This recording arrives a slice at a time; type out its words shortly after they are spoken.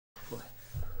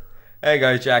Hey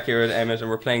guys, Jack here with Emmett, and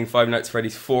we're playing Five Nights at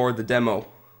Freddy's 4, the demo.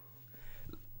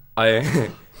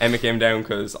 Emmett came down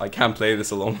because I can't play this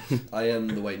alone. I am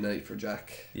the white knight for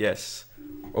Jack. Yes.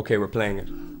 Okay, we're playing it.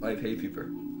 I pay people.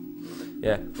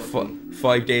 Yeah,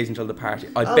 5 days until the party.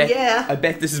 I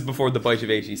bet this is before the bite of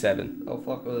 87. Oh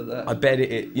fuck, what is that? I bet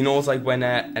it. You know, it's like when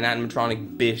an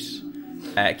animatronic bit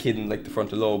a kid in like the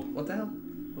frontal lobe. What the hell?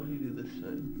 What do you do this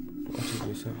time? What do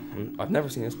you do so? I've never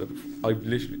seen this bit before. I've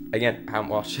literally, again, haven't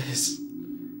watched this.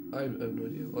 I have no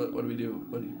idea. What do we do?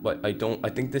 But I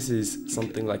think this is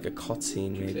something like a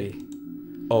cutscene, maybe.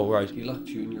 Oh, right. He locked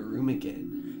you in your room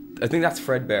again. I think that's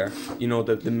Fredbear. You know,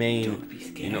 the main... Don't be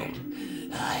scared. You know,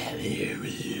 I am here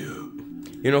with you.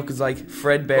 You know, because like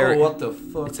Fredbear... Oh, what the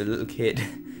fuck? It's a little kid.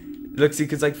 Look, see,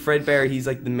 because like Fredbear, he's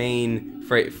like the main...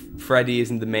 Freddy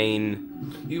isn't the main...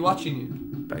 You watching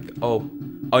you? Like, oh,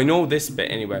 I know this bit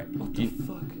anyway. What the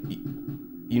fuck?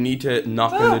 You need to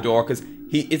knock on the door, because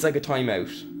it's like a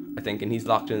timeout, I think, and he's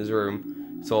locked in his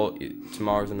room. So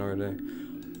tomorrow's another day.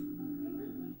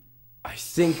 I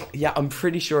think, yeah, I'm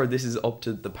pretty sure this is up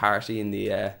to the party in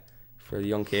the for the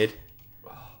young kid.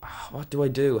 What do I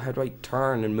do? How do I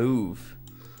turn and move?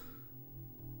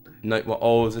 No, well,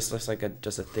 oh, is this just like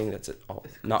just a thing that's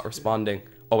not responding?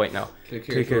 Oh wait, no. Click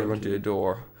here to run to the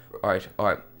door. All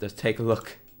right, let's take a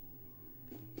look.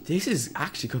 This is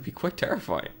actually could be quite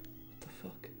terrifying. What the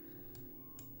fuck?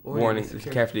 Warning,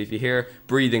 carefully. If you hear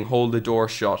breathing, hold the door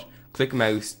shut. Click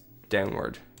mouse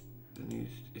downward.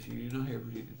 If you do not hear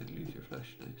breathing, then use your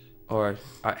flashlight. Alright.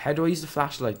 How do I use the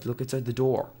flashlight to look outside the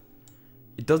door?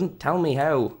 It doesn't tell me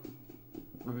how.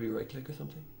 Maybe right click or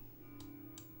something?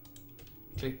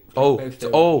 Click mouse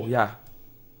downward. Yeah.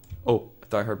 Oh, I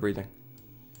thought I heard breathing.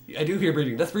 I do hear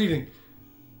breathing. That's breathing.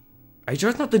 Are you sure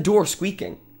it's not the door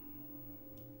squeaking?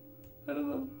 I don't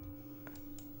know.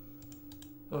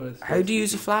 Oh, how do you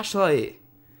use a flashlight?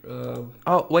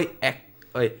 Oh, wait.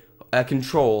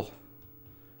 Control.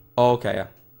 Oh, okay, yeah.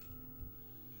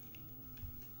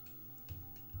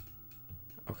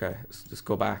 Okay, let's just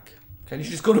go back. Can you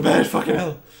just go to bed? Fucking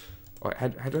hell. Alright,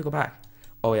 how do I go back?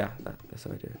 Oh, yeah, that's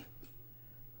how I do it.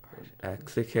 Alright,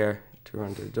 click here to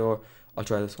run to the door. I'll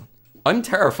try this one. I'm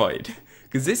terrified,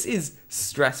 because this is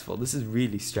stressful. This is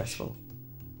really stressful.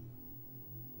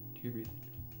 Do you read?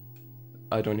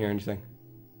 I don't hear anything.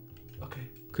 Okay.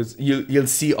 Because you'll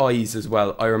see eyes as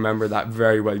well. I remember that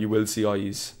very well. You will see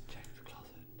eyes. Check the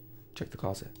closet. Check the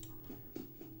closet.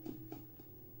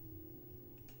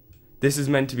 This is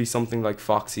meant to be something like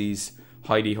Foxy's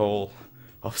hidey hole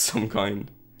of some kind.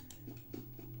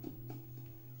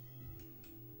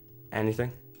 Anything?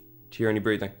 Do you hear any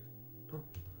breathing? No.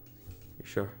 You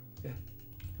sure? Yeah.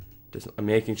 I'm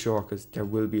making sure, because there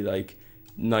will be like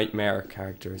nightmare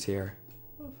characters here.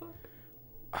 Oh fuck.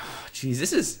 Oh, jeez,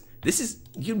 this is.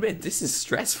 You admit this is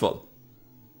stressful.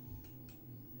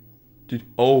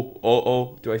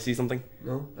 Oh! Do I see something?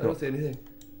 No, I don't see anything.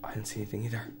 I didn't see anything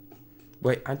either.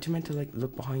 Wait, aren't you meant to like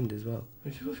look behind as well? Are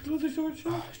you supposed to close the door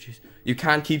shut? Oh, jeez. You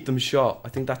can't keep them shut. I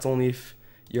think that's only if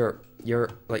you're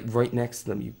like right next to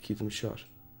them. You keep them shut.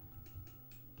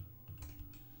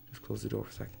 Just close the door for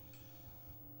a second.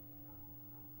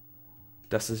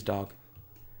 That's his dog.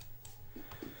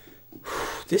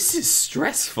 This is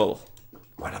stressful.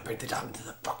 Why not bring the dog into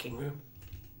the fucking room?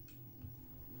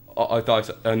 Oh, I thought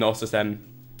no, it's just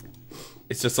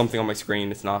it's just something on my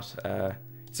screen. It's not.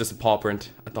 It's just a paw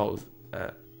print. I thought it was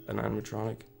an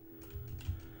animatronic.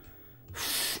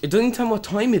 It doesn't tell me what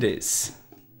time it is.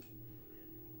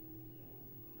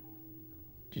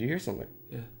 Did you hear something?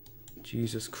 Yeah.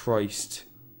 Jesus Christ.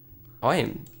 I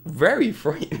am very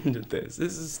frightened of this.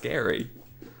 This is scary.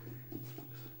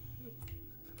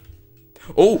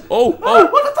 Oh!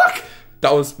 What the fuck?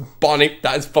 That was Bonnie.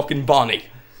 That is fucking Bonnie.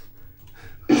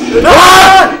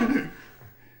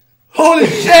 Holy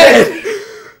shit!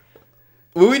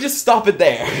 Will we just stop it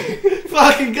there?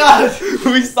 Fucking god!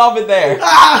 Will we stop it there?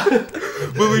 Ah!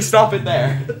 Will we stop it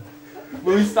there?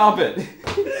 Will we stop it?